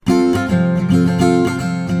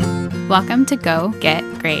Welcome to Go Get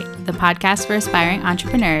Great, the podcast for aspiring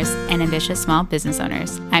entrepreneurs and ambitious small business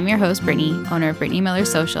owners. I'm your host, Brittany, owner of Brittany Miller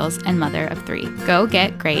Socials and mother of 3. Go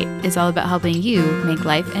Get Great is all about helping you make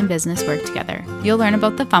life and business work together. You'll learn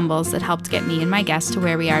about the fumbles that helped get me and my guests to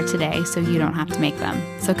where we are today so you don't have to make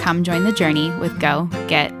them. So come join the journey with Go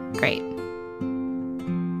Get Great.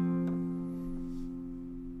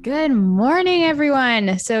 Good morning,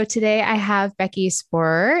 everyone. So today I have Becky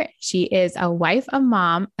Sporrer. She is a wife, a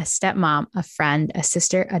mom, a stepmom, a friend, a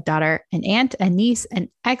sister, a daughter, an aunt, a niece, an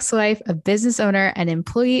ex-wife, a business owner, an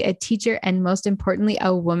employee, a teacher, and most importantly,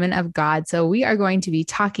 a woman of God. So we are going to be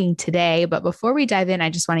talking today. But before we dive in, I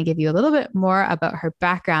just want to give you a little bit more about her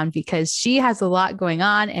background because she has a lot going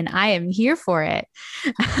on and I am here for it.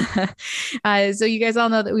 So you guys all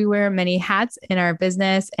know that we wear many hats in our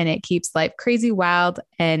business and it keeps life crazy wild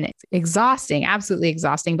and exhausting, absolutely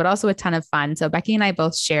exhausting, but also a ton of fun. So Becky and I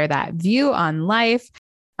both share that view on life.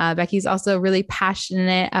 Becky's also really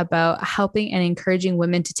passionate about helping and encouraging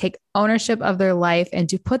women to take ownership of their life and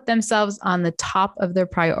to put themselves on the top of their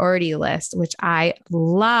priority list, which I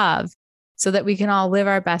love, so that we can all live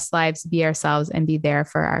our best lives, be ourselves, and be there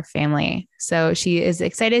for our family. So she is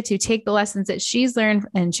excited to take the lessons that she's learned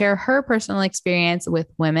and share her personal experience with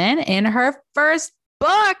women in her first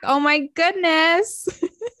book. Oh my goodness.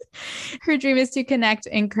 Her dream is to connect,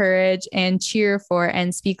 encourage, and cheer for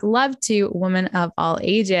and speak love to women of all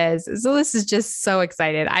ages. So this is just so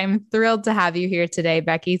excited. I'm thrilled to have you here today,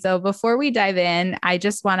 Becky. So before we dive in, I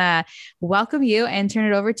just want to welcome you and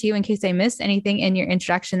turn it over to you in case I missed anything in your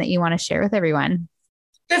introduction that you want to share with everyone.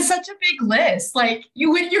 That's such a big list. Like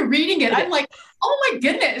when you're reading it, I'm like, oh my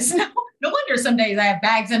goodness. No wonder some days I have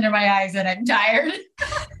bags under my eyes and I'm tired.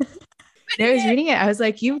 I was reading it. I was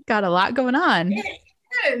like, you've got a lot going on.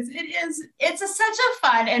 It is. It's such a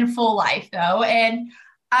fun and full life though. And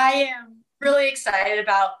I am really excited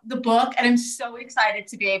about the book and I'm so excited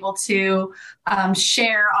to be able to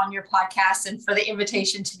share on your podcast and for the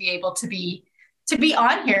invitation to be able to be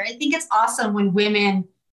on here. I think it's awesome when women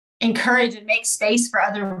encourage and make space for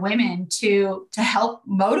other women to help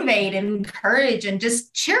motivate and encourage and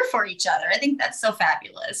just cheer for each other. I think that's so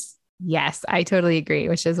fabulous. Yes, I totally agree,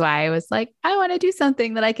 which is why I was like, I want to do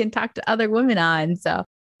something that I can talk to other women on. So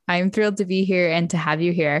I'm thrilled to be here and to have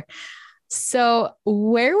you here. So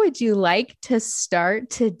where would you like to start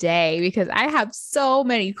today? Because I have so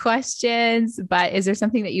many questions, but is there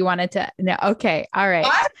something that you wanted to know? Okay. All right.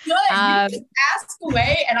 I'm good. You just ask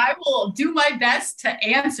away and I will do my best to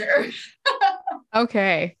answer.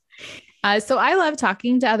 Okay. So I love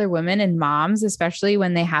talking to other women and moms, especially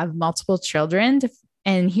when they have multiple children,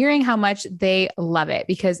 and hearing how much they love it,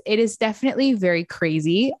 because it is definitely very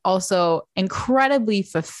crazy, also incredibly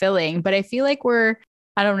fulfilling. But I feel like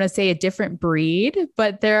I don't want to say a different breed,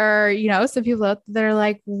 but there are, some people out there that are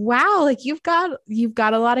like, wow, like you've got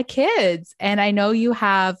a lot of kids. And I know you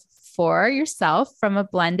have 4 yourself from a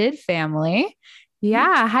blended family.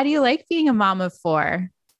 Yeah. How do you like being a mom of 4?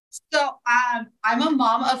 So I'm a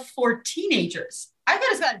mom of 4 teenagers. I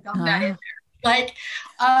just got to dump that in there. Like,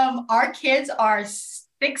 our kids are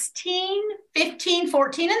 16, 15,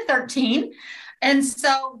 14, and 13. And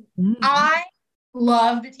so I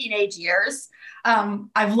love the teenage years.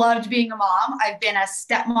 I've loved being a mom. I've been a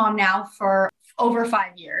stepmom now for over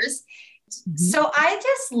 5 years. So I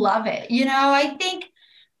just love it. I think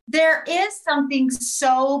there is something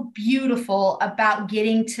so beautiful about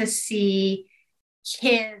getting to see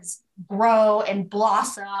kids grow and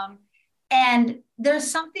blossom. And there's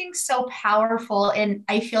something so powerful in,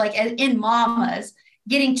 I feel like in mamas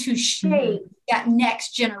getting to shape that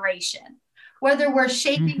next generation, whether we're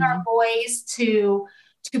shaping our boys to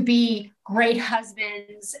be great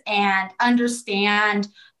husbands and understand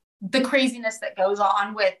the craziness that goes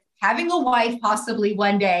on with having a wife possibly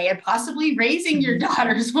one day and possibly raising your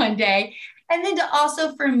daughters one day. And then to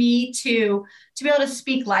also for me to be able to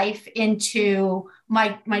speak life into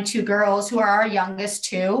my 2 girls who are our youngest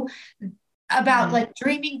 2, about like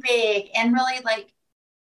dreaming big and really like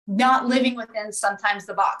not living within sometimes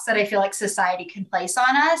the box that I feel like society can place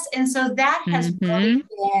on us. And so that has really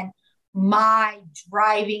been my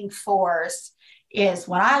driving force, is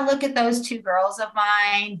when I look at those 2 girls of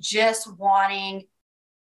mine, just wanting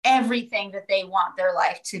everything that they want their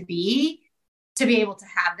life to be able to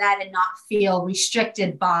have that and not feel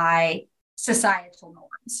restricted by societal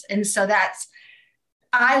norms. And so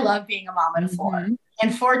I love being a mom of 4.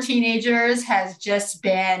 And 4 teenagers has just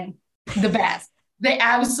been the best, the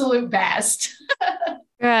absolute best.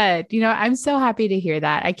 Good. I'm so happy to hear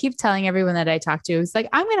that. I keep telling everyone that I talk to, it's like,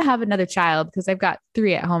 I'm going to have another child because I've got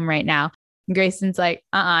 3 at home right now. And Grayson's like,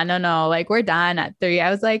 no, like we're done at 3. I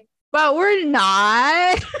was like, but we're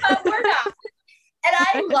not. We're not. And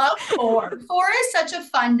I love four. Four is such a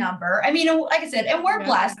fun number. I mean, like I said, and we're Yeah.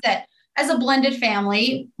 blessed that as a blended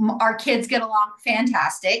family, our kids get along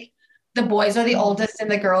fantastic. The boys are the Mhm. oldest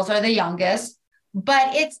and the girls are the youngest,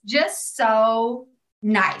 but it's just so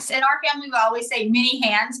nice. In our family, we always say many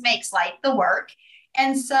hands makes light the work.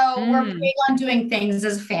 And so we're Mm. big on doing things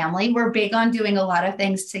as a family. We're big on doing a lot of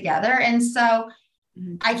things together. And so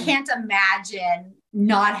I Mhm. can't imagine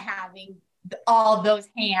not having all those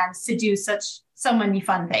hands to do so many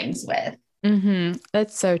fun things with.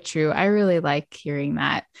 That's so true. I really like hearing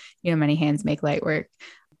that, many hands make light work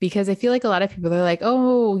because I feel like a lot of people are like,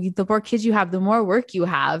 oh, the more kids you have, the more work you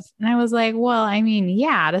have. And I was like, well, I mean,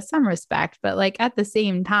 yeah, to some respect, but like at the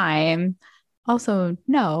same time, also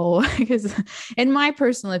no, because in my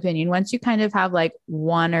personal opinion, once you kind of have like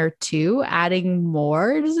one or two, adding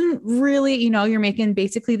more doesn't really, you're making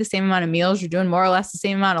basically the same amount of meals, you're doing more or less the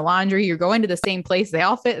same amount of laundry, you're going to the same place, they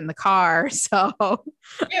all fit in the car. So, Well,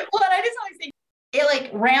 and I just always think it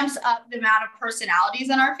like ramps up the amount of personalities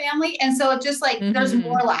in our family. And so it just like there's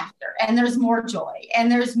more mhm. laughter and there's more joy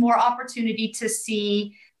and there's more opportunity to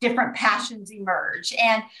see different passions emerge.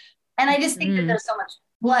 And I just think that Mm. there's so much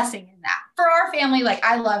blessing in that. For our family, like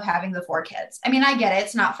I love having the four kids. I mean, I get it,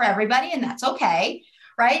 it's not for everybody, and that's okay.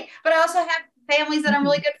 Right. But I also have families that I'm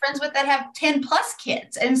really Mhm. good friends with that have 10 plus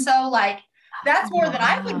kids. And so like that's more than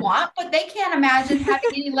I would Wow. want, but they can't imagine having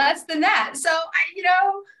any less than that. So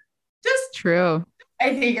just True.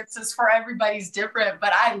 I think it's just for everybody's different,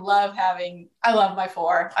 but I love my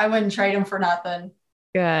four. I wouldn't trade them for nothing.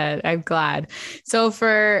 Good. I'm glad. So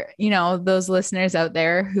for, those listeners out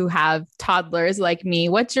there who have toddlers like me,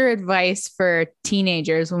 what's your advice for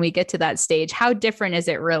teenagers when we get to that stage? How different is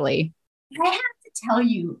it really? I have to tell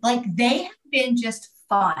you, like they have been just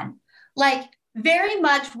fun. Like very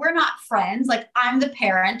much, we're not friends. Like I'm the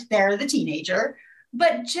parent, they're the teenager,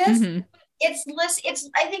 but just Hmm. it's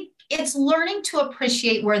I think it's learning to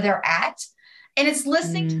appreciate where they're at. And it's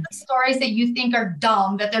listening to Mm. the stories that you think are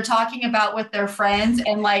dumb that they're talking about with their friends.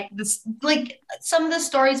 And like this, like some of the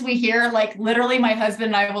stories we hear, like literally my husband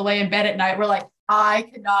and I will lay in bed at night. We're like, I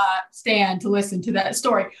cannot stand to listen to that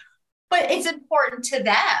story, but it's important to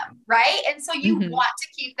them, right? And so you Hmm. want to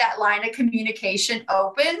keep that line of communication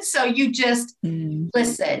open. So you just Mm.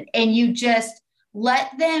 listen and you just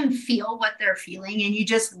let them feel what they're feeling and you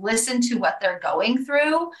just listen to what they're going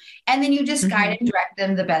through. And then you just Hmm. guide and direct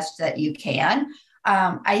them the best that you can.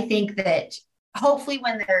 I think that hopefully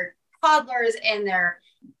when they're toddlers and their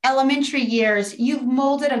elementary years, you've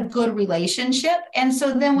molded a good relationship. And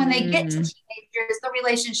so then when they get to Mm. teenagers, the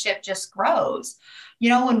relationship just grows.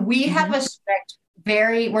 When we have Hmm. a strict,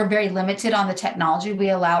 we're very limited on the technology we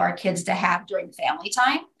allow our kids to have during family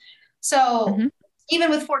time. So Hmm. even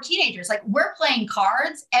with four teenagers, like we're playing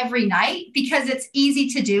cards every night because it's easy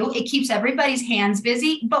to do. It keeps everybody's hands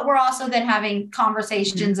busy, but we're also then having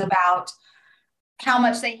conversations Hmm. about how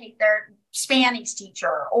much they hate their Spanish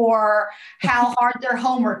teacher or how hard their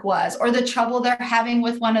homework was or the trouble they're having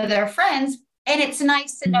with one of their friends. And it's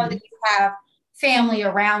nice to know that Hmm. you have family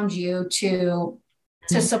around you to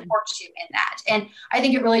Hmm. support you in that. And I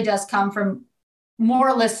think it really does come from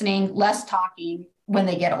more listening, less talking when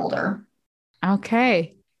they get older.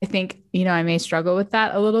 Okay. I think, I may struggle with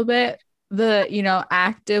that a little bit. The,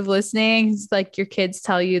 active listening, it's like your kids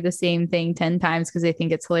tell you the same thing 10 times because they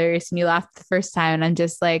think it's hilarious and you laugh the first time. And I'm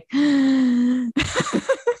just like,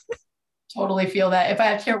 Totally feel that. If I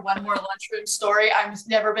have to hear one more lunchroom story, I've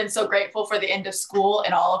never been so grateful for the end of school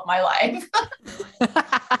in all of my life.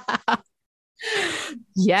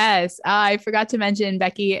 yes. I forgot to mention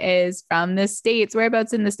Becky is from the States.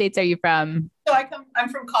 Whereabouts in the States are you from? I'm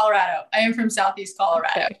from Colorado. I am from Southeast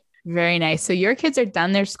Colorado. Okay. Very nice. So your kids are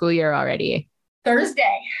done their school year already.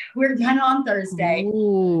 Thursday. We're done on Thursday.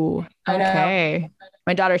 Ooh, I know. okay.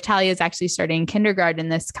 My daughter Talia is actually starting kindergarten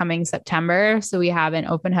this coming September. So we have an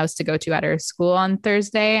open house to go to at her school on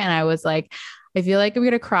Thursday. And I was like, I feel like I'm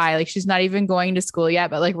gonna cry. Like she's not even going to school yet,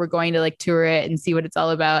 but like we're going to like tour it and see what it's all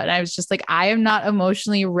about. And I was just like, I am not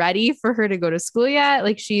emotionally ready for her to go to school yet.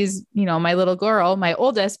 Like she's, my little girl, my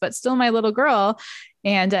oldest, but still my little girl.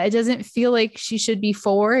 And it doesn't feel like she should be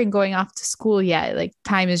 4 and going off to school yet. Like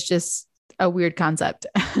time is just a weird concept.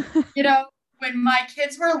 You know, when my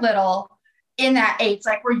kids were little, in that age,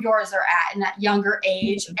 like where yours are at, in that younger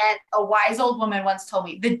age, and a wise old woman once told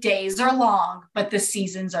me, the days are long, but the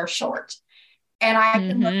seasons are short. And I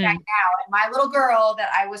can look back Mm-hmm. now, and my little girl that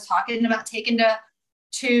I was talking about taking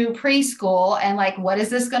to preschool and like, what is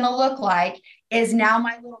this going to look like? Is now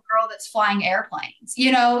my little girl that's flying airplanes,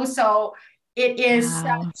 So it is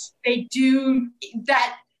Wow. such, they do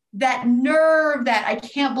that. that nerve that I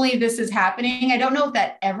can't believe this is happening. I don't know if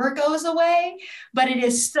that ever goes away, but it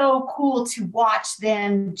is so cool to watch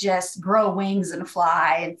them just grow wings and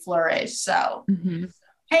fly and flourish. So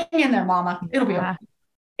hang in there, mama. It'll be okay.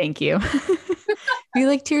 Thank you. Be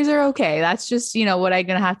like, tears are okay. That's just, what I'm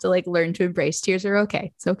going to have to like learn to embrace. Tears are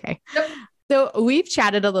okay. It's okay. Yep. So we've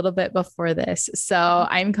chatted a little bit before this. So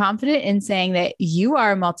I'm confident in saying that you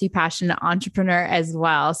are a multi-passionate entrepreneur as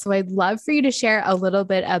well. So I'd love for you to share a little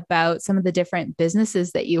bit about some of the different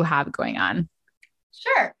businesses that you have going on.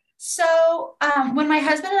 Sure. So when my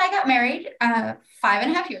husband and I got married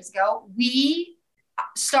 5.5 years ago, we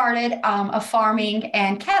started a farming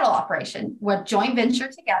and cattle operation with joint venture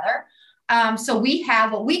together. So we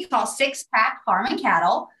have what we call 6-pack farm and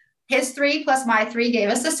cattle. His 3 plus my 3 gave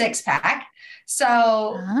us a 6-pack.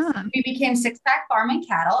 So we became 6-pack farm and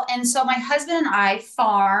cattle. And so my husband and I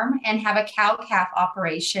farm and have a cow calf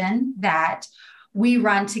operation that we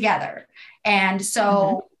run together. And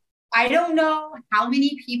so I don't know how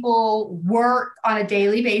many people work on a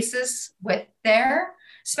daily basis with their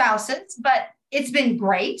spouses, but it's been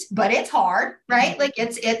great, but it's hard, right? Like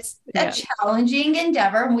it's a challenging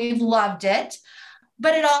endeavor and we've loved it.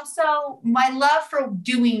 But it also, my love for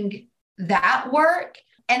doing that work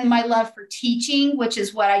and my love for teaching, which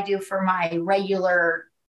is what I do for my regular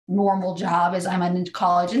normal job, is I'm a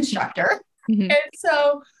college instructor. And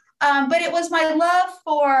so, but it was my love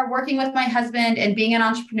for working with my husband and being an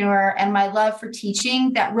entrepreneur and my love for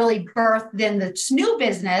teaching that really birthed then this new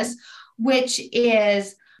business, which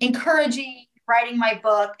is encouraging, writing my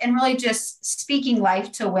book, and really just speaking life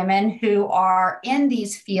to women who are in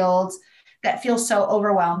these fields that feel so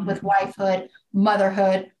overwhelmed with wifehood,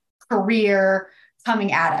 motherhood, career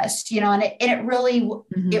coming at us, and it really,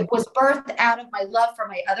 it was birthed out of my love for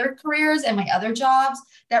my other careers and my other jobs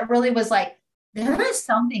that really was like, there is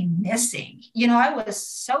something missing. I was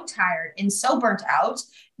so tired and so burnt out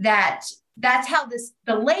that's how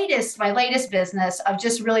my latest business of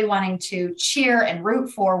just really wanting to cheer and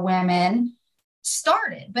root for women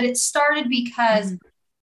started. But it started because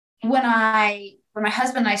when my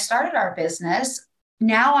husband and I started our business,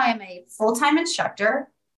 now I'm a full-time instructor.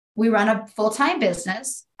 We run a full-time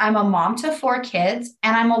business. I'm a mom to 4 kids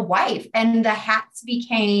and I'm a wife. And the hats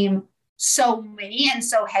became so many and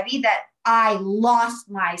so heavy that I lost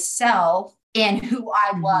myself in who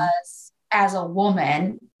I was as a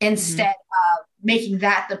woman instead of making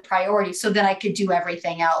that the priority so that I could do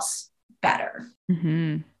everything else better.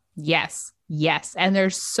 Yes. Yes. And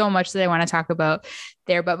there's so much that I want to talk about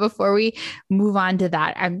there. But before we move on to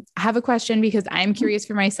that, I have a question because I'm curious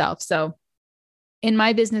for myself. So in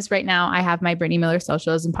my business right now, I have my Brittany Miller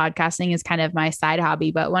socials and podcasting is kind of my side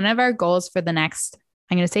hobby. But one of our goals for the next,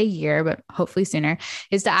 I'm going to say year, but hopefully sooner,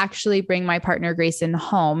 is to actually bring my partner Grayson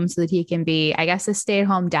home so that he can be, I guess, a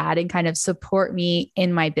stay-at-home dad and kind of support me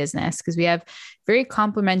in my business. Because we have very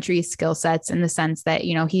complementary skill sets in the sense that,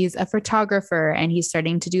 he's a photographer and he's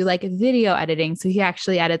starting to do like video editing. So he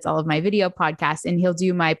actually edits all of my video podcasts and he'll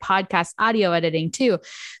do my podcast audio editing too.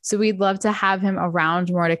 So we'd love to have him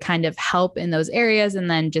around more to kind of help in those areas and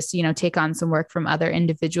then just, take on some work from other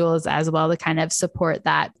individuals as well to kind of support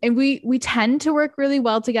that. And we tend to work really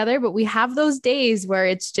well together, but we have those days where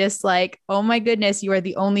it's just like, oh my goodness, you are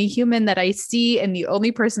the only human that I see and the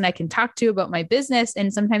only person I can talk to about my business.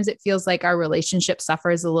 And sometimes it feels like our relationship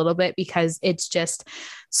suffers a little bit because it's just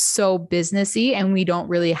so businessy and we don't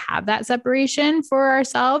really have that separation for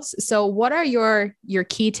ourselves. So what are your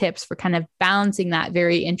key tips for kind of balancing that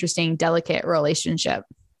very interesting, delicate relationship?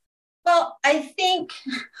 Well, I think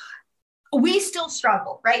we still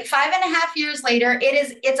struggle, right? 5.5 years later,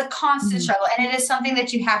 it's a constant struggle. And it is something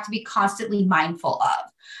that you have to be constantly mindful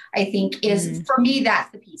of. I think for me, that's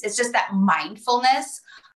the piece. It's just that mindfulness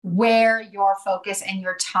where your focus and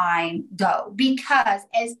your time go. Because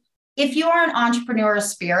if you are an entrepreneurial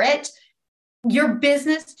spirit, your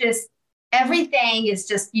business everything is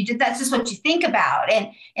that's just what you think about. And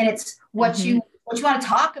it's what you want to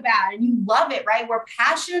talk about and you love it, right? We're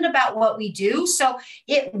passionate about what we do. So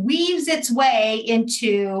it weaves its way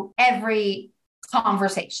into every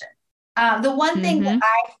conversation. The one thing that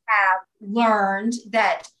I have learned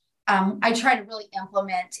that I try to really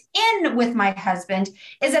implement with my husband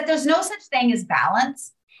is that there's no such thing as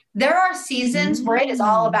balance. There are seasons where it is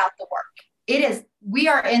all about the work. We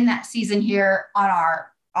are in that season here on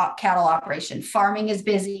our cattle operation. Farming is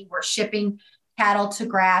busy. We're shipping cattle to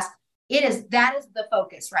grass. That is the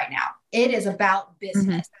focus right now. It is about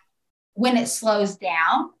business. When it slows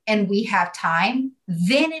down and we have time,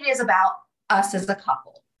 then it is about us as a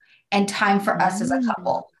couple and time for us as a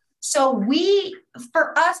couple. So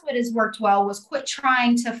for us, what has worked well was quit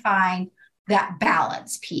trying to find that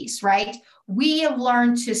balance piece, right? We have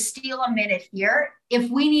learned to steal a minute here. If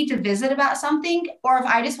we need to visit about something, or if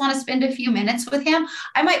I just want to spend a few minutes with him,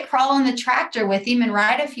 I might crawl in the tractor with him and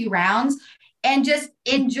ride a few rounds and just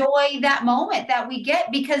enjoy that moment that we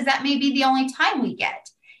get, because that may be the only time we get,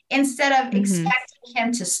 instead of expecting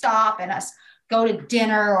him to stop and us go to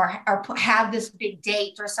dinner or have this big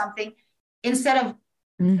date or something. Instead of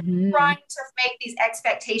trying to make these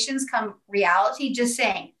expectations come reality, just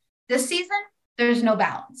saying, this season, there's no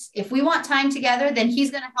balance. If we want time together, then he's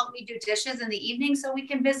going to help me do dishes in the evening so we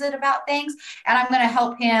can visit about things. And I'm going to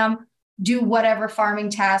help him do whatever farming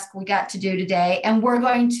task we got to do today. And we're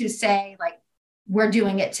going to say, like, we're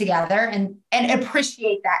doing it together and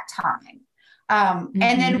appreciate that time.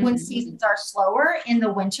 And then when seasons are slower in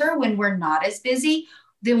the winter, when we're not as busy,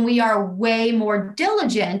 then we are way more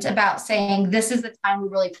diligent about saying, this is the time we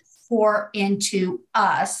really pour into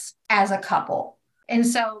us as a couple. And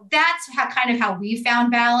so that's how we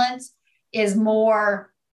found balance, is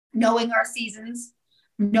more knowing our seasons,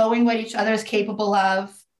 knowing what each other is capable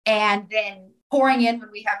of, and then pouring in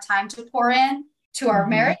when we have time to pour in to our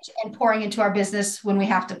marriage, and pouring into our business when we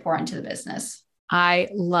have to pour into the business. I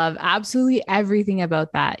love absolutely everything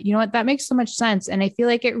about that. You know what? That makes so much sense. And I feel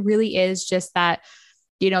like it really is just that,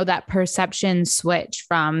 that perception switch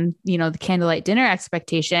from, the candlelight dinner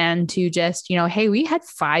expectation to just, hey, we had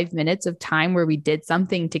 5 minutes of time where we did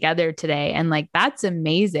something together today. And like, that's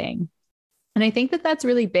amazing. And I think that that's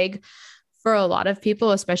really big for a lot of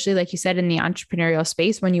people, especially like you said, in the entrepreneurial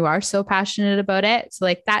space, when you are so passionate about it. So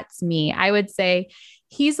like, that's me. I would say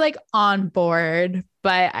he's like on board,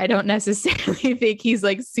 but I don't necessarily think he's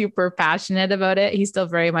like super passionate about it. He still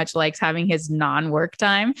very much likes having his non-work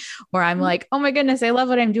time where I'm like, oh my goodness, I love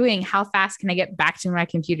what I'm doing. How fast can I get back to my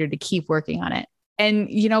computer to keep working on it? And,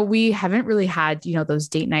 we haven't really had, those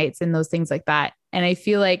date nights and those things like that. And I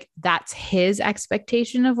feel like that's his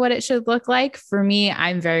expectation of what it should look like. For me,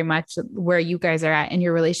 I'm very much where you guys are at in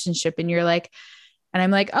your relationship. And you're like, and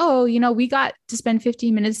I'm like, oh, we got to spend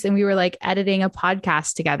 15 minutes and we were like editing a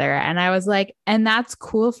podcast together. And I was like, and that's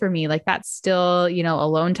cool for me. Like, that's still,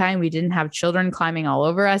 alone time. We didn't have children climbing all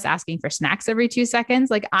over us, asking for snacks every 2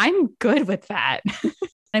 seconds. Like, I'm good with that.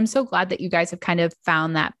 I'm so glad that you guys have kind of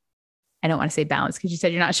found that. I don't want to say balance, because you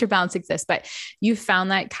said you're not sure balance exists, but you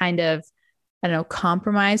found that kind of, I don't know,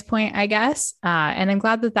 compromise point, I guess. And I'm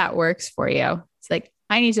glad that that works for you. It's like,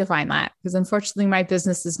 I need to find that, because unfortunately my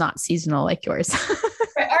business is not seasonal like yours.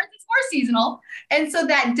 Right. Ours is more seasonal. And so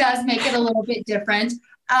that does make it a little bit different.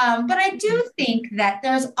 But I do think that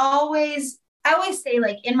I always say,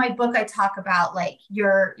 like, in my book, I talk about like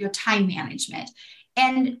your time management.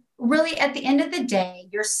 And really, at the end of the day,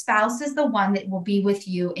 your spouse is the one that will be with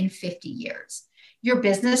you in 50 years. Your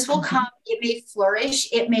business will come, it may flourish,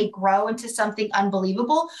 it may grow into something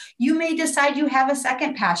unbelievable. You may decide you have a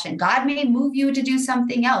second passion. God may move you to do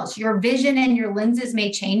something else. Your vision and your lenses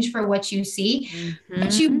may change for what you see,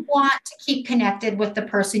 but you want to keep connected with the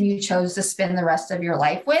person you chose to spend the rest of your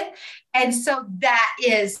life with. And so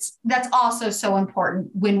that's also so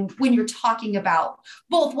important when you're talking about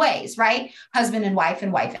both ways, right? Husband and wife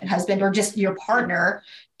and husband, or just your partner,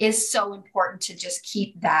 is so important to just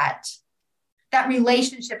keep that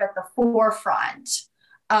relationship at the forefront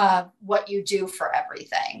of what you do for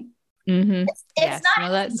everything. It's yes, not,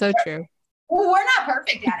 that's so true. We're not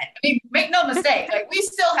perfect at it. I mean, make no mistake. Like, we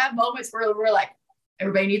still have moments where we're like,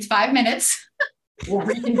 everybody needs 5 minutes. We'll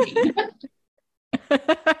reconvene.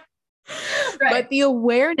 Right. But the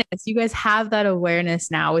awareness, you guys have that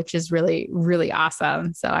awareness now, which is really, really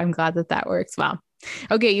awesome. So I'm glad that that works well.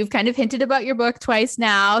 Okay. You've kind of hinted about your book twice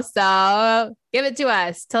now. So give it to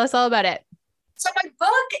us. Tell us all about it. So my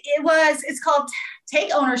book, it's called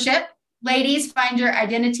Take Ownership. Ladies, find your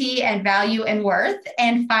identity and value and worth,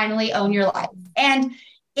 and finally own your life. And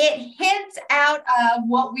it hints out of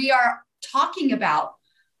what we are talking about.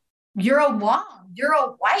 You're a mom, you're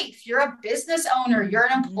a wife, you're a business owner, you're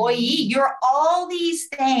an employee, you're all these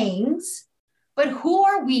things. But who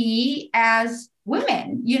are we as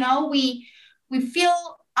women?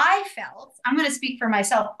 I felt, I'm going to speak for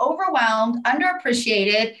myself, overwhelmed,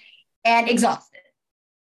 underappreciated, and exhausted.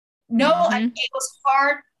 It was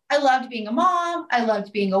hard. I loved being a mom. I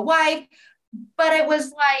loved being a wife, but it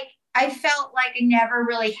was like, I felt like I never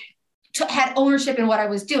really had ownership in what I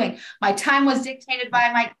was doing. My time was dictated by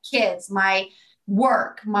my kids, my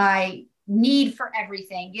work, my need for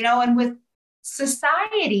everything, and with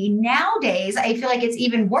society nowadays, I feel like it's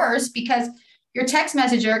even worse, because your text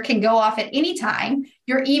messenger can go off at any time.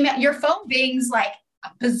 Your email, your phone bings like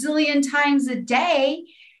a bazillion times a day.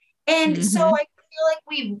 And so I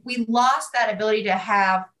feel like we lost that ability to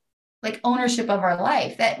have like ownership of our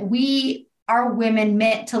life, that we are women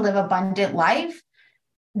meant to live abundant life,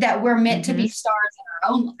 that we're meant to be stars in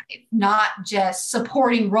our own life, not just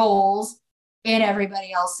supporting roles in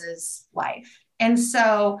everybody else's life. And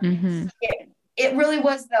so it really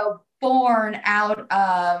was, though, born out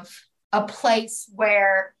of a place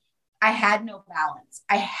where I had no balance.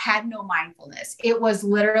 I had no mindfulness. It was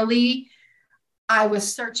literally, I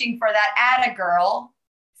was searching for that atta girl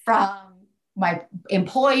from my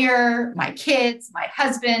employer, my kids, my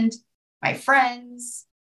husband, my friends,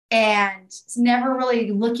 and never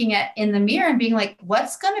really looking at in the mirror and being like,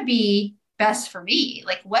 what's going to be best for me?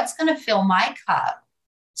 Like, what's going to fill my cup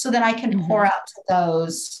so that I can pour out to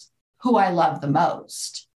those who I love the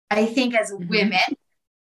most. I think as women,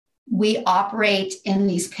 we operate in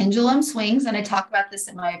these pendulum swings. And I talk about this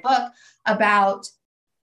in my book about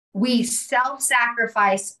we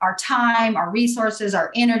self-sacrifice our time, our resources,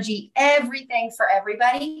 our energy, everything for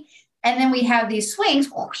everybody. And then we have these swings,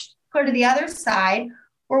 go to the other side,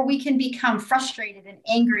 where we can become frustrated and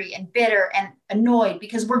angry and bitter and annoyed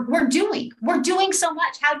because we're doing so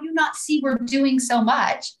much. How do you not see we're doing so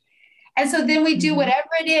much? And so then we do whatever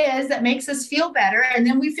it is that makes us feel better. And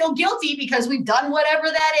then we feel guilty because we've done whatever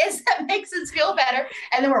that is that makes us feel better.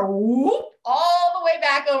 And then we're all the way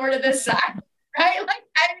back over to this side, right? Like,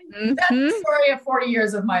 I mean, that's the story of 40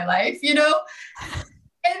 years of my life, you know?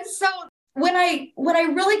 And so when I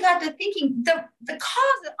really got to thinking, the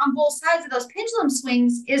cause on both sides of those pendulum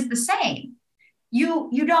swings is the same.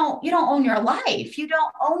 You don't own your life. You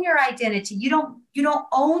don't own your identity. You don't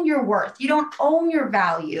own your worth. You don't own your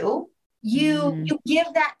value. You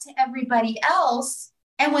give that to everybody else.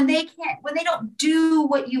 And when they don't do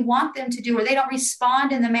what you want them to do, or they don't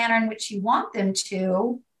respond in the manner in which you want them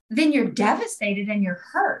to, then you're devastated and you're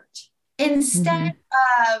hurt. Instead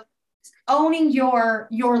of owning your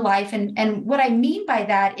life. And what I mean by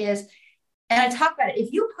that is, and I talk about it,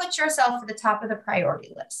 if you put yourself at the top of the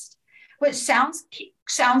priority list, which sounds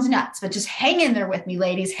nuts, but just hang in there with me,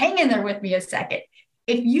 ladies, hang in there with me a second.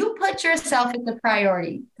 If you put yourself at the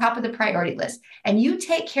top of the priority list, and you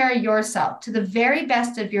take care of yourself to the very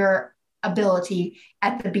best of your ability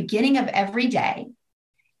at the beginning of every day,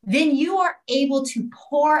 then you are able to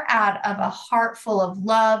pour out of a heart full of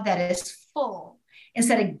love that is full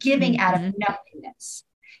instead of giving out of nothingness.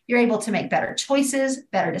 You're able to make better choices,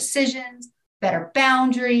 better decisions, better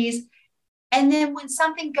boundaries. And then when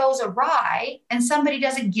something goes awry and somebody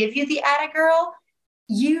doesn't give you the atta girl,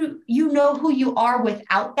 you know who you are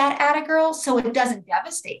without that atta girl, so it doesn't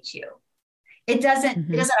devastate you. It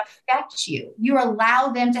doesn't affect you. You allow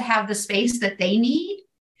them to have the space that they need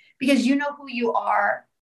because you know who you are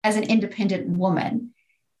as an independent woman.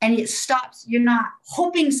 And it stops. You're not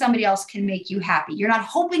hoping somebody else can make you happy. You're not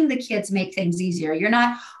hoping the kids make things easier. You're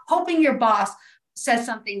not hoping your boss says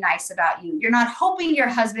something nice about you. You're not hoping your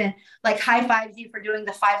husband like high fives you for doing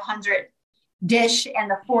the 500 dish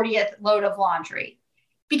and the 40th load of laundry,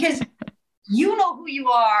 because you know who you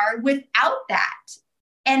are without that.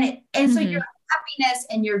 And so your happiness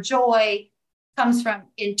and your joy comes from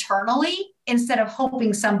internally instead of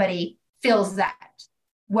hoping somebody fills that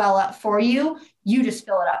well up for you. You just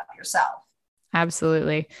fill it up yourself.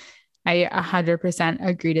 Absolutely. I 100%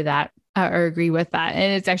 agree to that or agree with that.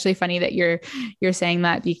 And it's actually funny that you're saying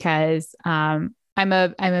that because I'm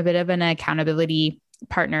a bit of an accountability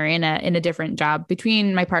partner in a different job.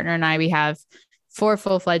 Between my partner and I, we have 4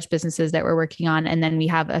 full-fledged businesses that we're working on. And then we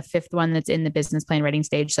have a 5th one that's in the business plan writing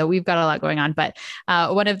stage. So we've got a lot going on, but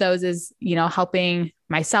one of those is, helping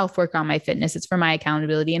myself work on my fitness. It's for my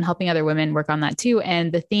accountability and helping other women work on that too.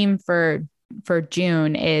 And the theme for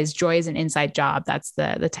June is Joy is an Inside Job. That's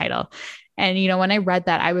the title. And, when I read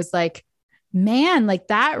that, I was like, man, like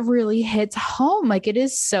that really hits home. Like it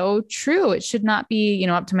is so true. It should not be,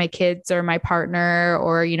 up to my kids or my partner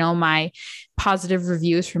or, my positive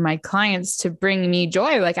reviews from my clients to bring me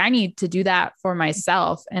joy. Like I need to do that for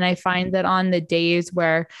myself. And I find that on the days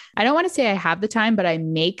where I don't want to say I have the time, but I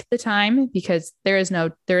make the time, because there is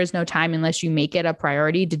no time unless you make it a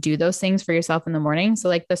priority to do those things for yourself in the morning. So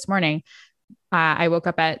like this morning, I woke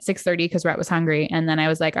up at 6:30 because Rhett was hungry. And then I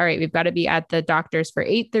was like, all right, we've got to be at the doctor's for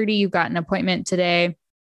 8:30. You've got an appointment today.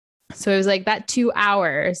 So it was like that 2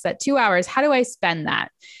 hours, how do I spend that?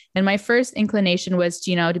 And my first inclination was,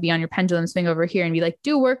 to be on your pendulum swing over here and be like,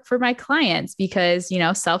 do work for my clients because,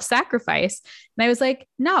 self-sacrifice. And I was like,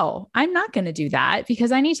 no, I'm not going to do that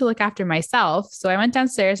because I need to look after myself. So I went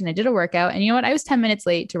downstairs and I did a workout, and you know what? I was 10 minutes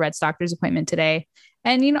late to Rhett's doctor's appointment today.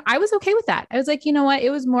 And, I was okay with that. I was like, you know what? It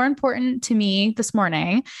was more important to me this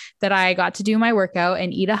morning that I got to do my workout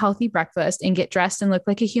and eat a healthy breakfast and get dressed and look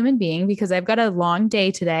like a human being, because I've got a long day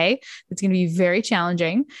today. That's going to be very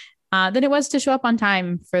challenging. than it was to show up on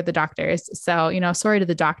time for the doctors. So, sorry to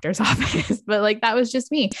the doctor's office, but like that was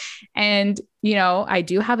just me. And, I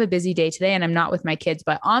do have a busy day today and I'm not with my kids,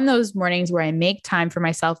 but on those mornings where I make time for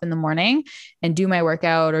myself in the morning and do my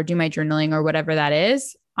workout or do my journaling or whatever that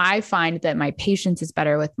is, I find that my patience is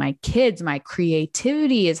better with my kids. My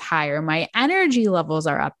creativity is higher. My energy levels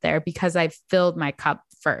are up there because I've filled my cup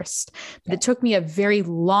first. But it took me a very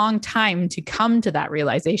long time to come to that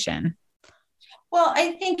realization. Well,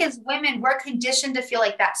 I think as women, we're conditioned to feel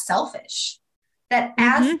like that's selfish.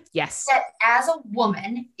 Yes. That as a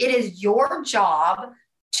woman, it is your job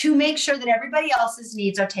to make sure that everybody else's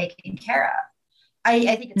needs are taken care of.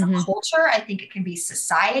 I think it's a culture. I think it can be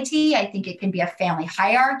society. I think it can be a family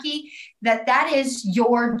hierarchy, that is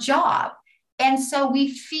your job. And so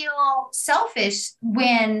we feel selfish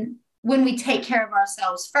when we take care of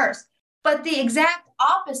ourselves first. But the exact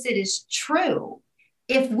opposite is true.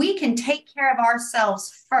 If we can take care of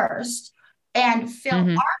ourselves first and fill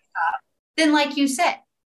our cup, then like you said,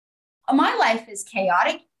 my life is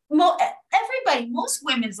chaotic. Most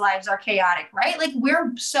women's lives are chaotic, right? Like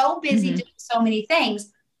we're so busy doing so many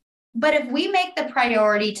things. But if we make the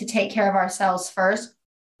priority to take care of ourselves first,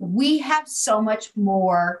 we have so much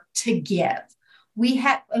more to give. We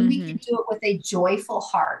can do it with a joyful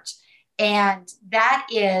heart. And that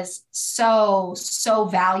is so, so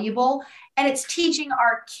valuable. And it's teaching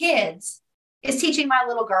our kids, it's teaching my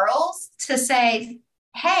little girls to say,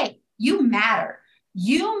 hey, you matter.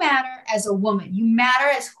 You matter as a woman. You matter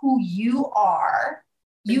as who you are.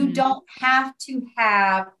 You don't have to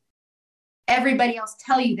have everybody else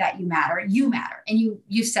tell you that you matter. You matter. And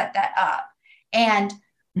you set that up. And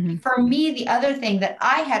for me, the other thing that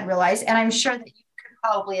I had realized, and I'm sure that you could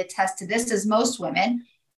probably attest to this as most women,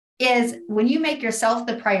 is when you make yourself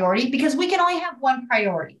the priority, because we can only have one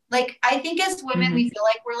priority. Like I think as women, we feel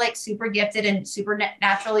like we're like super gifted and super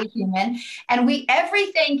naturally human, and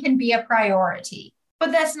everything can be a priority,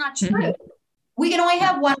 but that's not true. We can only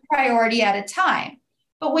have one priority at a time.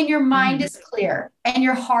 But when your mind is clear and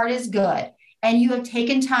your heart is good, and you have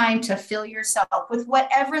taken time to fill yourself with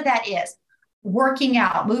whatever that is, working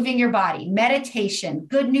out, moving your body, meditation,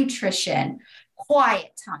 good nutrition,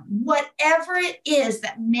 quiet time, whatever it is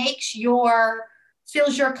that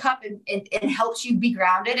fills your cup and helps you be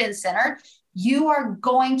grounded and centered, you are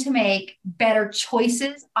going to make better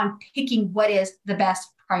choices on picking what is the best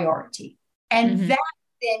priority. And that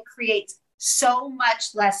then creates so much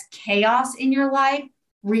less chaos in your life,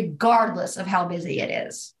 regardless of how busy it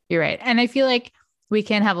is. You're right. And I feel like we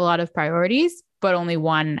can have a lot of priorities, but only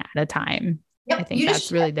one at a time. Yep. I think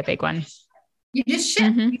that's really the big one. You just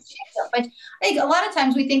shift. You shift them. But I think a lot of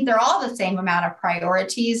times we think they're all the same amount of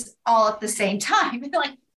priorities all at the same time.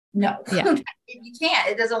 Like, no, you can't.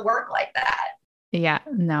 It doesn't work like that. Yeah,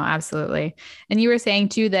 no, absolutely. And you were saying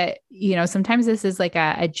too that, sometimes this is like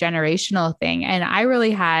a generational thing. And I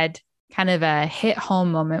really had kind of a hit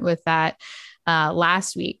home moment with that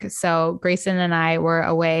last week. So Grayson and I were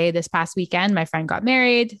away this past weekend. My friend got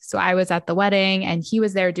married. So I was at the wedding and he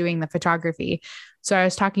was there doing the photography. So I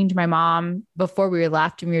was talking to my mom before we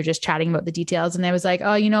left and we were just chatting about the details. And I was like,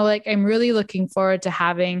 oh, like I'm really looking forward to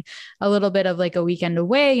having a little bit of like a weekend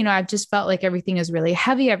away. I've just felt like everything is really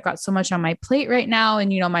heavy. I've got so much on my plate right now.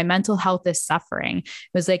 And, my mental health is suffering. It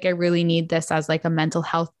was like, I really need this as like a mental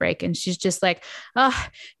health break. And she's just like, oh,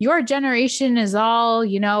 your generation is all,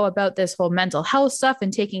 about this whole mental health stuff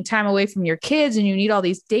and taking time away from your kids. And you need all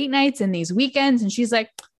these date nights and these weekends. And she's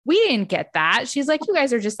like, we didn't get that. She's like, you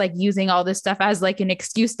guys are just like using all this stuff as like an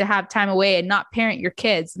excuse to have time away and not parent your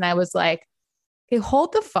kids. And I was like, okay,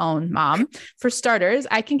 hold the phone, Mom. For starters,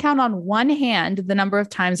 I can count on one hand the number of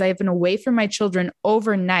times I have been away from my children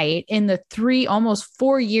overnight in the almost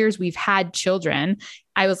 4 years we've had children.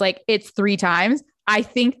 I was like, it's 3 times. I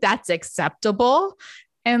think that's acceptable.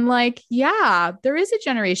 And like, yeah, there is a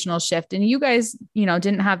generational shift. And you guys,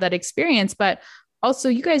 didn't have that experience, but also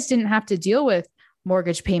you guys didn't have to deal with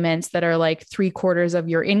mortgage payments that are like 3/4 of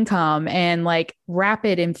your income and like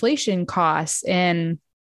rapid inflation costs. And,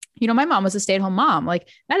 my mom was a stay-at-home mom. Like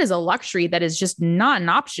that is a luxury that is just not an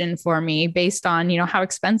option for me based on, how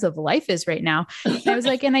expensive life is right now. And I was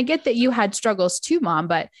like, and I get that you had struggles too, Mom,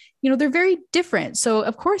 but they're very different. So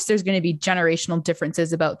of course there's going to be generational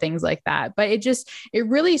differences about things like that. But it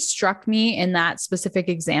really struck me in that specific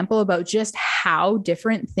example about just how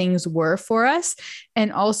different things were for us.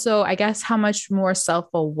 And also, I guess, how much more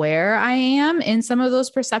self-aware I am in some of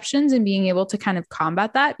those perceptions and being able to kind of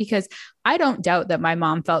combat that, because I don't doubt that my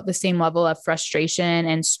mom felt the same level of frustration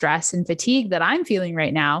and stress and fatigue that I'm feeling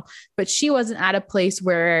right now, but she wasn't at a place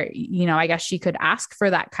where, I guess she could ask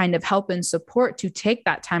for that kind of help and support to take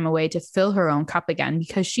that time away to fill her own cup again,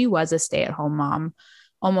 because she was a stay-at-home mom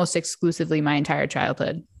almost exclusively my entire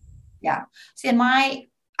childhood. Yeah. See, I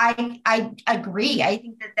agree. I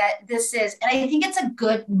think that this is, and I think it's a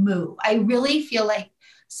good move. I really feel like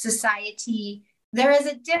society, there is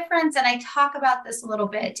a difference, and I talk about this a little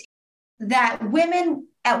bit, that women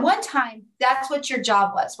at one time, that's what your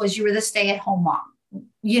job was you were the stay-at-home mom,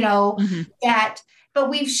 Mm-hmm. but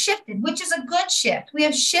we've shifted, which is a good shift. We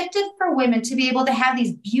have shifted for women to be able to have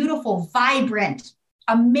these beautiful, vibrant,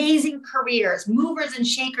 amazing careers, movers and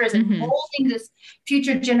shakers, and Mm-hmm. molding this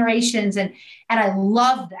future generations. And I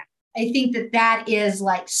love that. I think that is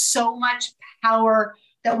like so much power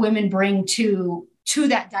that women bring to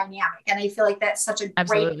that dynamic. And I feel like that's such a great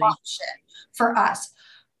Absolutely. option for us.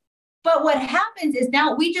 But what happens is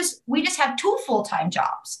now we just have two full-time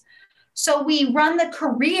jobs. So we run the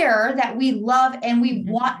career that we love and we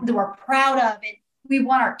want, that we're proud of, and we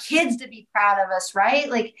want our kids to be proud of us, right?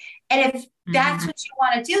 Like, and if that's what you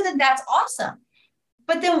want to do, then that's awesome.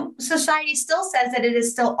 But then society still says that it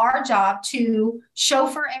is still our job to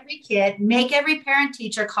chauffeur every kid, make every parent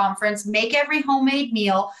teacher conference, make every homemade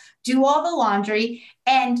meal, do all the laundry.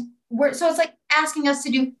 And so it's like asking us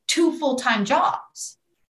to do two full-time jobs.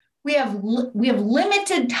 We have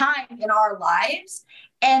limited time in our lives.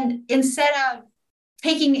 And instead of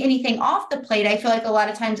taking anything off the plate, I feel like a lot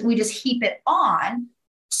of times we just heap it on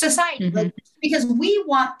society, like, because we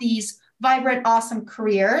want these vibrant, awesome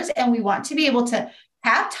careers, and we want to be able to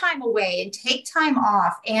have time away and take time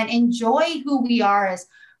off and enjoy who we are as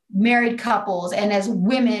married couples and as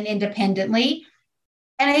women independently.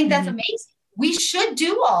 And I think that's amazing. We should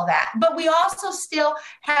do all that, but we also still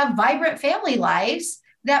have vibrant family lives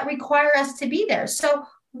that require us to be there. So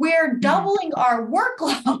we're doubling our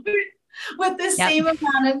workload with the same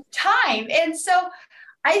amount of time. And so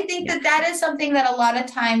I think that is something that a lot of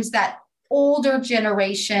times that older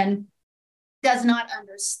generation does not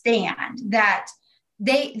understand, that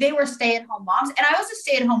they were stay-at-home moms. And I was a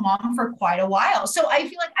stay-at-home mom for quite a while. So I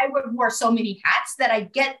feel like I wore so many hats that I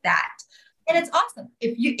get that. And it's awesome.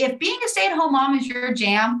 If being a stay-at-home mom is your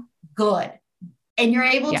jam, good. And you're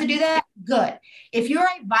able to do that, good. If you're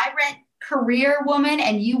a vibrant career woman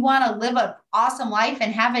and you want to live an awesome life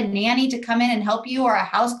and have a nanny to come in and help you, or a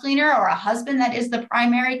house cleaner, or a husband that is the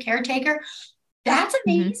primary caretaker, that's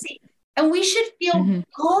amazing. And we should feel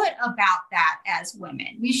good about that as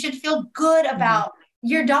women. We should feel good about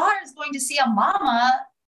your daughter is going to see a mama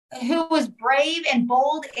who was brave and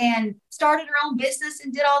bold and started her own business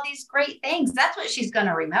and did all these great things. That's what she's going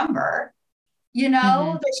to remember,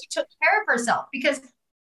 that she took care of herself. Because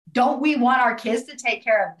don't we want our kids to take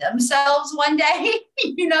care of themselves one day?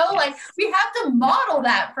 Like, we have to model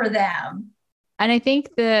that for them. And I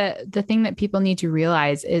think the thing that people need to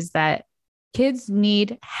realize is that kids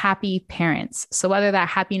need happy parents. So whether that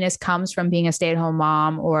happiness comes from being a stay-at-home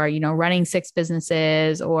mom, or, running 6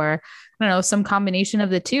 businesses, or, I don't know, some combination of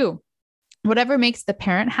the two, whatever makes the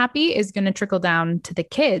parent happy is going to trickle down to the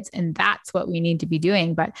kids. And that's what we need to be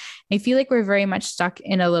doing. But I feel like we're very much stuck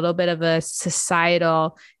in a little bit of a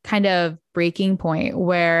societal kind of breaking point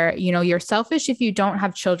where, you're selfish if you don't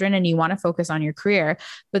have children and you want to focus on your career.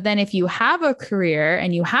 But then if you have a career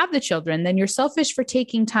and you have the children, then you're selfish for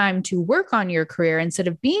taking time to work on your career instead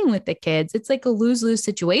of being with the kids. It's like a lose-lose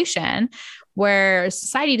situation where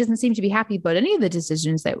society doesn't seem to be happy about any of the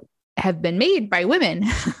decisions that have been made by women.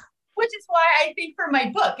 Which is why I think for my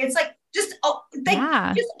book, it's like, just own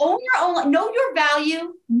your own, know your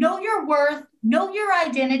value, know your worth, know your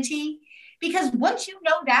identity. Because once you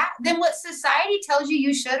know that, then what society tells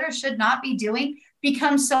you should or should not be doing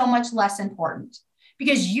becomes so much less important,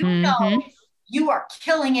 because know you are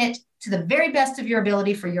killing it to the very best of your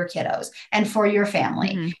ability for your kiddos and for your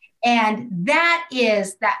family. And that's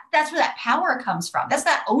where that power comes from. That's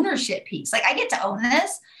that ownership piece. Like, I get to own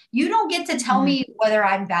this. You don't get to tell me whether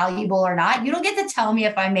I'm valuable or not. You don't get to tell me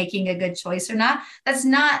if I'm making a good choice or not. That's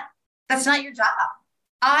not your job.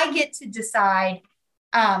 I get to decide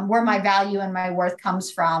where my value and my worth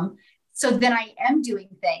comes from. So then I am doing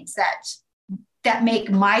things that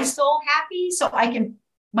make my soul happy. So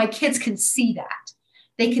my kids can see that.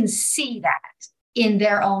 They can see that in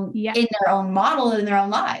their own model, in their own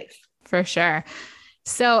life. For sure.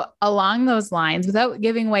 So along those lines, without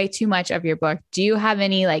giving away too much of your book, do you have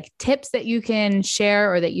any tips that you can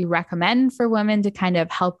share or that you recommend for women to kind of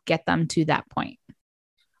help get them to that point?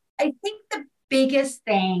 I think the biggest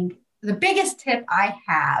tip I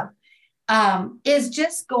have is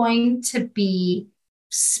just going to be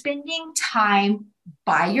spending time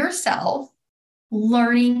by yourself,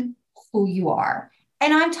 learning who you are.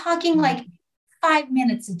 And I'm talking 5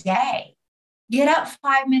 minutes a day. Get up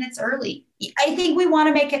 5 minutes early. I think we want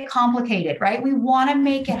to make it complicated, right? We want to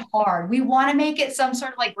make it hard. We want to make it some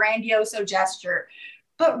sort of like grandiose gesture.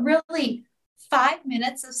 But really, 5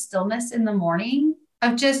 minutes of stillness in the morning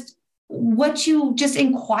of just what you just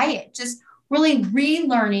in quiet, just really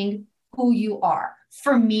relearning who you are.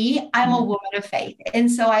 For me, I'm a woman of faith. And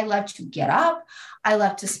so I love to get up. I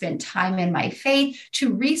love to spend time in my faith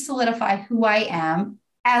to re-solidify who I am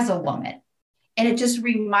as a woman. And it just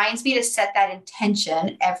reminds me to set that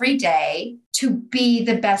intention every day to be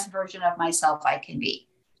the best version of myself I can be.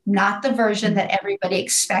 Not the version that everybody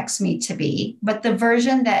expects me to be, but the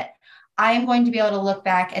version that I am going to be able to look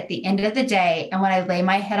back at the end of the day. And when I lay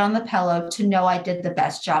my head on the pillow, to know I did the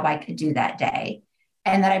best job I could do that day.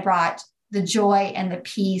 And that I brought the joy and the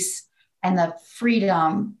peace and the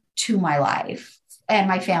freedom to my life and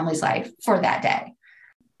my family's life for that day.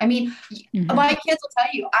 I mean, my kids will tell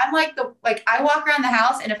you, I'm like I walk around the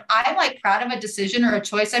house, and if I'm like proud of a decision or a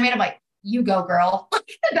choice I made, I'm like, you go, girl. That's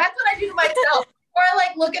what I do to myself. Or I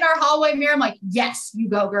like look in our hallway mirror, I'm like, yes, you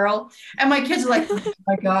go, girl. And my kids are like, oh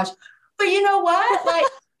my gosh. But you know what? Like,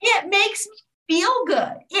 it makes me feel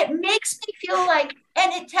good. It makes me feel like,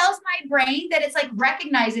 and it tells my brain that it's like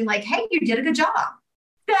recognizing like, hey, you did a good job.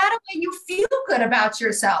 That way you feel good about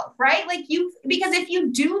yourself, right? Like because if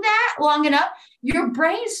you do that long enough, your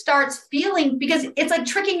brain starts feeling, because it's like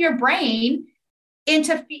tricking your brain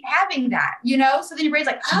into having that, so then your brain's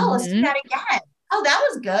like, oh, let's do that again. Oh, that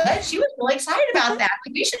was good. She was really excited about that.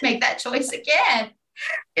 Like, we should make that choice again.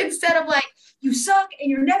 Instead of like, you suck and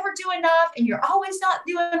you're never doing enough and you're always not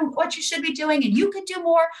doing what you should be doing and you could do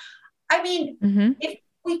more. I mean, if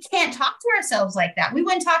we can't talk to ourselves like that, we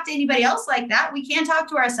wouldn't talk to anybody else like that. We can't talk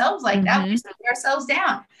to ourselves like that. We put ourselves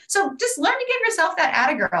down. So just learn to give yourself that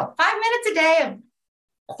atta-girl. 5 minutes a day of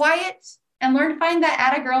quiet, and learn to find that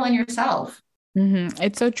atta-girl in yourself.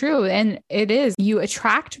 It's so true. And it is, you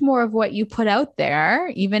attract more of what you put out there,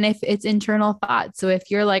 even if it's internal thoughts. So if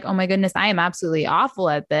you're like, oh my goodness, I am absolutely awful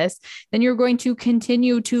at this, then you're going to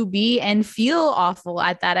continue to be and feel awful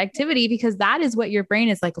at that activity, because that is what your brain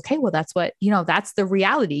is like, okay, well, that's what, that's the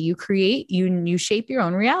reality you create, you shape your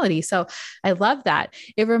own reality. So I love that.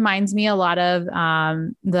 It reminds me a lot of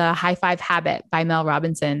the High Five Habit by Mel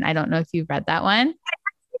Robinson. I don't know if you've read that one.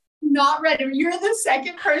 Not read it. You're the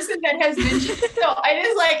second person that has mentioned it. So it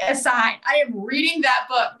is like a sign. I am reading that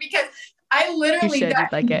book, because I literally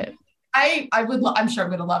like it. I would. I'm sure I'm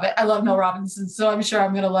going to love it. I love Mel Robinson, so I'm sure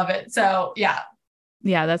I'm going to love it. So yeah.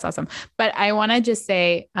 Yeah, that's awesome. But I want to just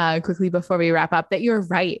say quickly before we wrap up that you're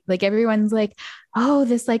right. Like, everyone's like, oh,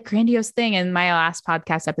 this like grandiose thing. And my last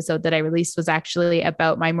podcast episode that I released was actually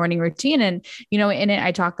about my morning routine. And, in it,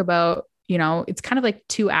 I talk about, it's kind of like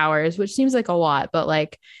 2 hours, which seems like a lot, but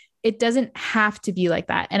like, it doesn't have to be like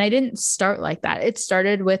that. And I didn't start like that. It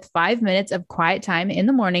started with 5 minutes of quiet time in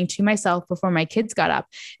the morning to myself before my kids got up.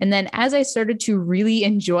 And then as I started to really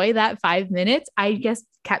enjoy that 5 minutes, I just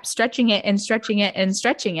kept stretching it and stretching it and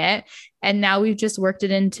stretching it. And now we've just worked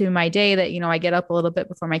it into my day that, I get up a little bit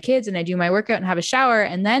before my kids and I do my workout and have a shower,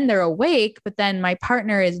 and then they're awake. But then my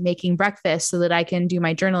partner is making breakfast so that I can do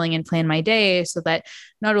my journaling and plan my day, so that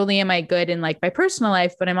not only am I good in like my personal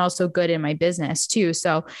life, but I'm also good in my business too.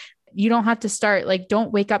 So you don't have to start, like,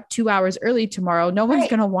 don't wake up 2 hours early tomorrow. No one's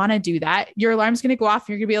going to want to do that. Your alarm's going to go off and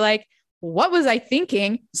you're going to be like, what was I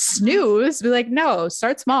thinking? Snooze. Be like, no,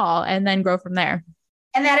 start small and then grow from there.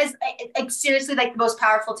 And that is like seriously like the most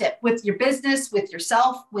powerful tip with your business, with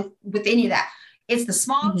yourself, with any of that. It's the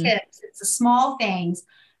small tips. It's the small things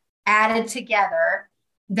added together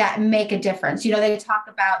that make a difference. They talk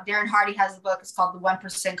about, Darren Hardy has a book, it's called The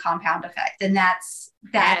 1% Compound Effect. And that's,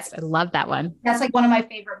 yes, I love that one. That's like one of my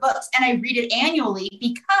favorite books. And I read it annually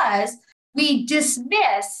because we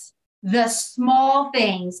dismiss the small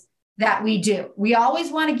things that we do. We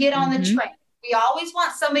always want to get on the train. We always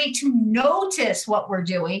want somebody to notice what we're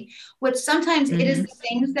doing, which sometimes it is the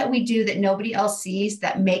things that we do that nobody else sees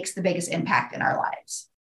that makes the biggest impact in our lives.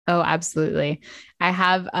 Oh, absolutely. I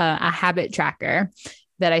have a habit tracker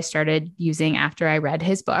that I started using after I read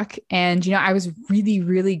his book. And, I was really,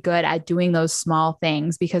 really good at doing those small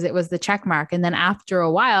things because it was the check mark. And then after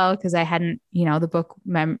a while, because I hadn't, the book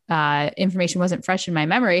information wasn't fresh in my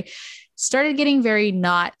memory, started getting very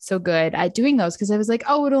not so good at doing those, because I was like,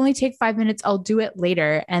 oh, it would only take 5 minutes. I'll do it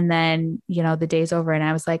later. And then, the day's over and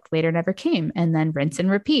I was like, later never came, and then rinse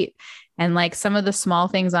and repeat. And like some of the small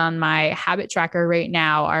things on my habit tracker right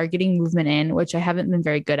now are getting movement in, which I haven't been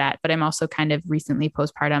very good at, but I'm also kind of recently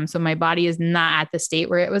postpartum. So my body is not at the state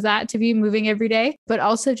where it was at to be moving every day, but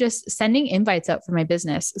also just sending invites out for my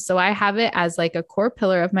business. So I have it as like a core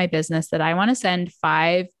pillar of my business that I want to send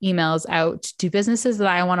 5 emails out to businesses that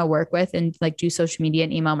I want to work with and like do social media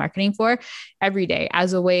and email marketing for every day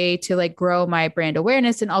as a way to like grow my brand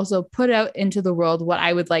awareness and also put out into the world what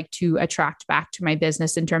I would like to attract back to my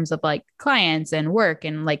business in terms of like clients and work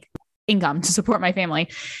and like income to support my family.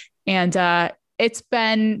 And it's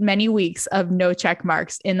been many weeks of no check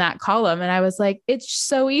marks in that column. And I was like, it's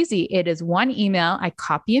so easy. It is one email. I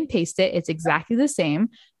copy and paste it. It's exactly the same,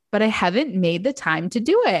 but I haven't made the time to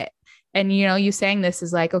do it. And, you know, you saying this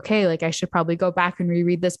is like, okay, like I should probably go back and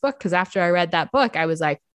reread this book. Cause after I read that book, I was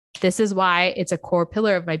like, this is why it's a core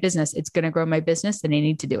pillar of my business. It's going to grow my business and I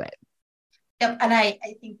need to do it. Yep. And I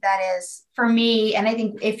think that is for me. And I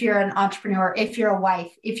think if you're an entrepreneur, if you're a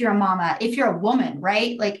wife, if you're a mama, if you're a woman,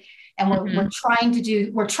 right? Like, and we're trying to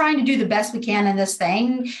do the best we can in this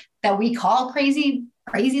thing that we call crazy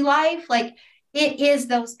life. Like it is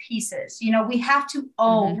those pieces, you know, we have to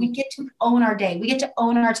own, we get to own our day. We get to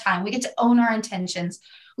own our time. We get to own our intentions.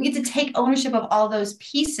 We get to take ownership of all those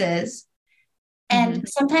pieces. And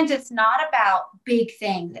sometimes it's not about big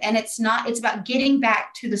things, and it's about getting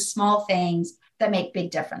back to the small things that make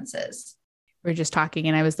big differences. We're just talking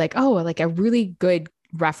and I was like, oh, like a really good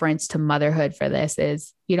reference to motherhood for this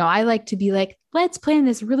is, you know, I like to be like, let's plan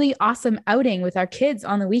this really awesome outing with our kids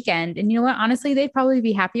on the weekend. And you know what? Honestly, they'd probably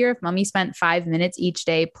be happier if mommy spent 5 minutes each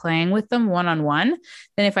day playing with them one-on-one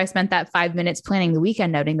than if I spent that 5 minutes planning the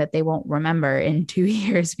weekend outing that they won't remember in 2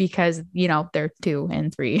 years because, you know, they're 2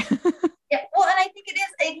 and 3. Yeah. Well, and I think it is,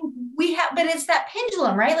 but it's that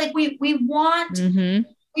pendulum, right? Like we want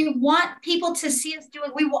people to see us doing,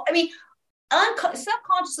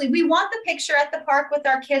 subconsciously, we want the picture at the park with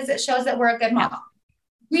our kids that shows that we're a good mom.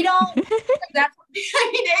 We don't, that's,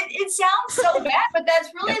 I mean, it sounds so bad, but that's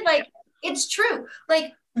really like, it's true.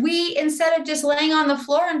 Like instead of just laying on the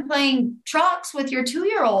floor and playing trucks with your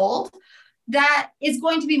 2-year-old, that is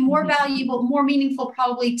going to be more valuable, more meaningful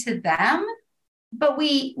probably to them. But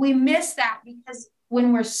we miss that because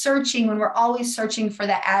when we're always searching for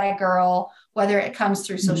that atta girl, whether it comes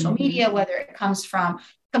through social media, whether it comes from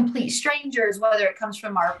complete strangers, whether it comes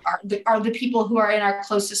from the people who are in our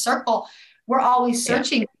closest circle, we're always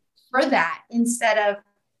searching for that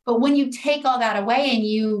but when you take all that away and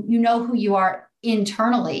you know who you are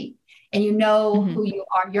internally and you know who you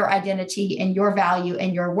are, your identity and your value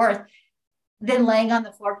and your worth, then laying on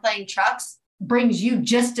the floor playing trucks brings you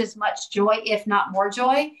just as much joy, if not more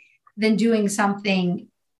joy, than doing something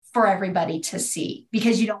for everybody to see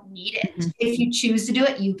because you don't need it. If you choose to do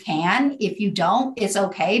it, you can. If you don't, it's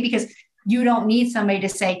okay because you don't need somebody to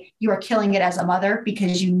say you are killing it as a mother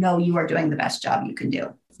because you know you are doing the best job you can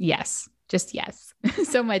do. Yes. Just yes.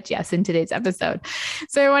 So much yes in today's episode.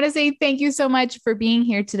 So I want to say thank you so much for being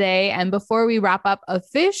here today. And before we wrap up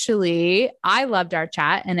officially, I loved our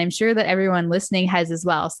chat and I'm sure that everyone listening has as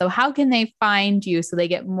well. So how can they find you so they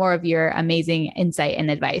get more of your amazing insight and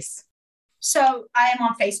advice? So I am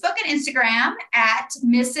on Facebook and Instagram at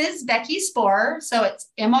Mrs. Becky Sporrer. So it's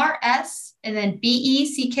MRS and then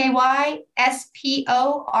BECKY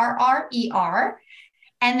SPORRER.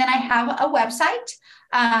 And then I have a website,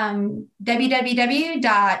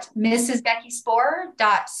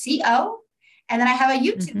 www.mrsbeckysporer.co. And then I have a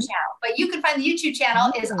YouTube channel, but you can find the YouTube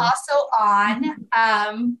channel is also on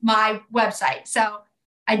my website. So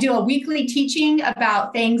I do a weekly teaching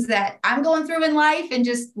about things that I'm going through in life and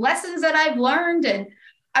just lessons that I've learned. And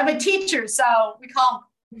I'm a teacher, so we call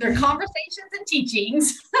them conversations and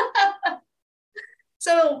teachings.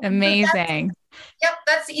 So amazing.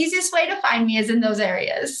 That's the easiest way to find me is in those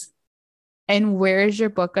areas. And where is your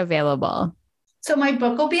book available? So my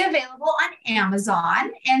book will be available on Amazon.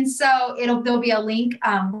 And so there'll be a link.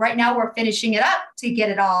 Right now we're finishing it up to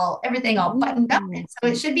get everything all buttoned up. And so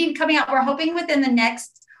it should be coming out. We're hoping within the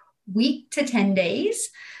next week to 10 days.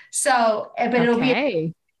 So, but it'll be,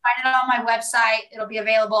 find it on my website. It'll be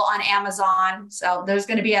available on Amazon. So there's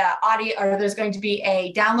going to be there's going to be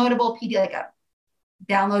a downloadable PDF, like a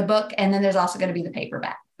download book. And then there's also going to be the paper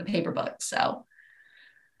book. So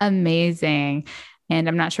amazing. And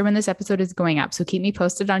I'm not sure when this episode is going up. So keep me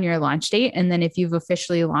posted on your launch date. And then if you've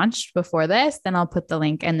officially launched before this, then I'll put the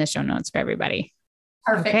link in the show notes for everybody.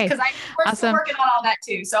 Perfect. Because we're still working on all that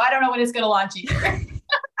too. So I don't know when it's going to launch either.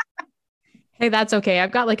 Hey, that's okay.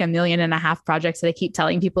 I've got like 1.5 million projects that I keep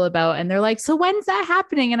telling people about. And they're like, so when's that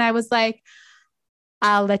happening? And I was like,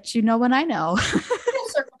 I'll let you know when I know. We'll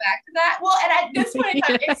circle back to that. Well, and at this point in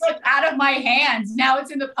time, it's like out of my hands. Now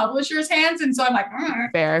it's in the publisher's hands. And so I'm like,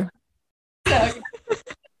 fair. So,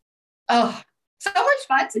 oh, so much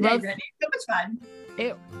fun today, Brittany. So much fun.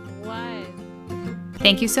 It was.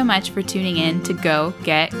 Thank you so much for tuning in to Go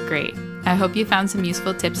Get Great. I hope you found some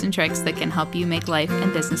useful tips and tricks that can help you make life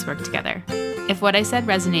and business work together. If what I said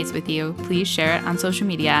resonates with you, please share it on social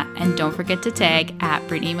media and don't forget to tag at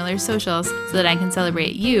Brittany Miller's socials so that I can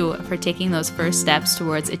celebrate you for taking those first steps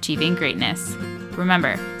towards achieving greatness.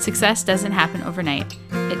 Remember, success doesn't happen overnight.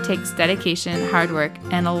 It takes dedication, hard work,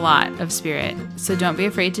 and a lot of spirit. So don't be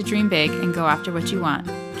afraid to dream big and go after what you want.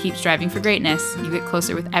 Keep striving for greatness. You get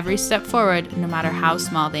closer with every step forward, no matter how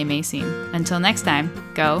small they may seem. Until next time,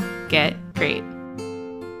 go get great.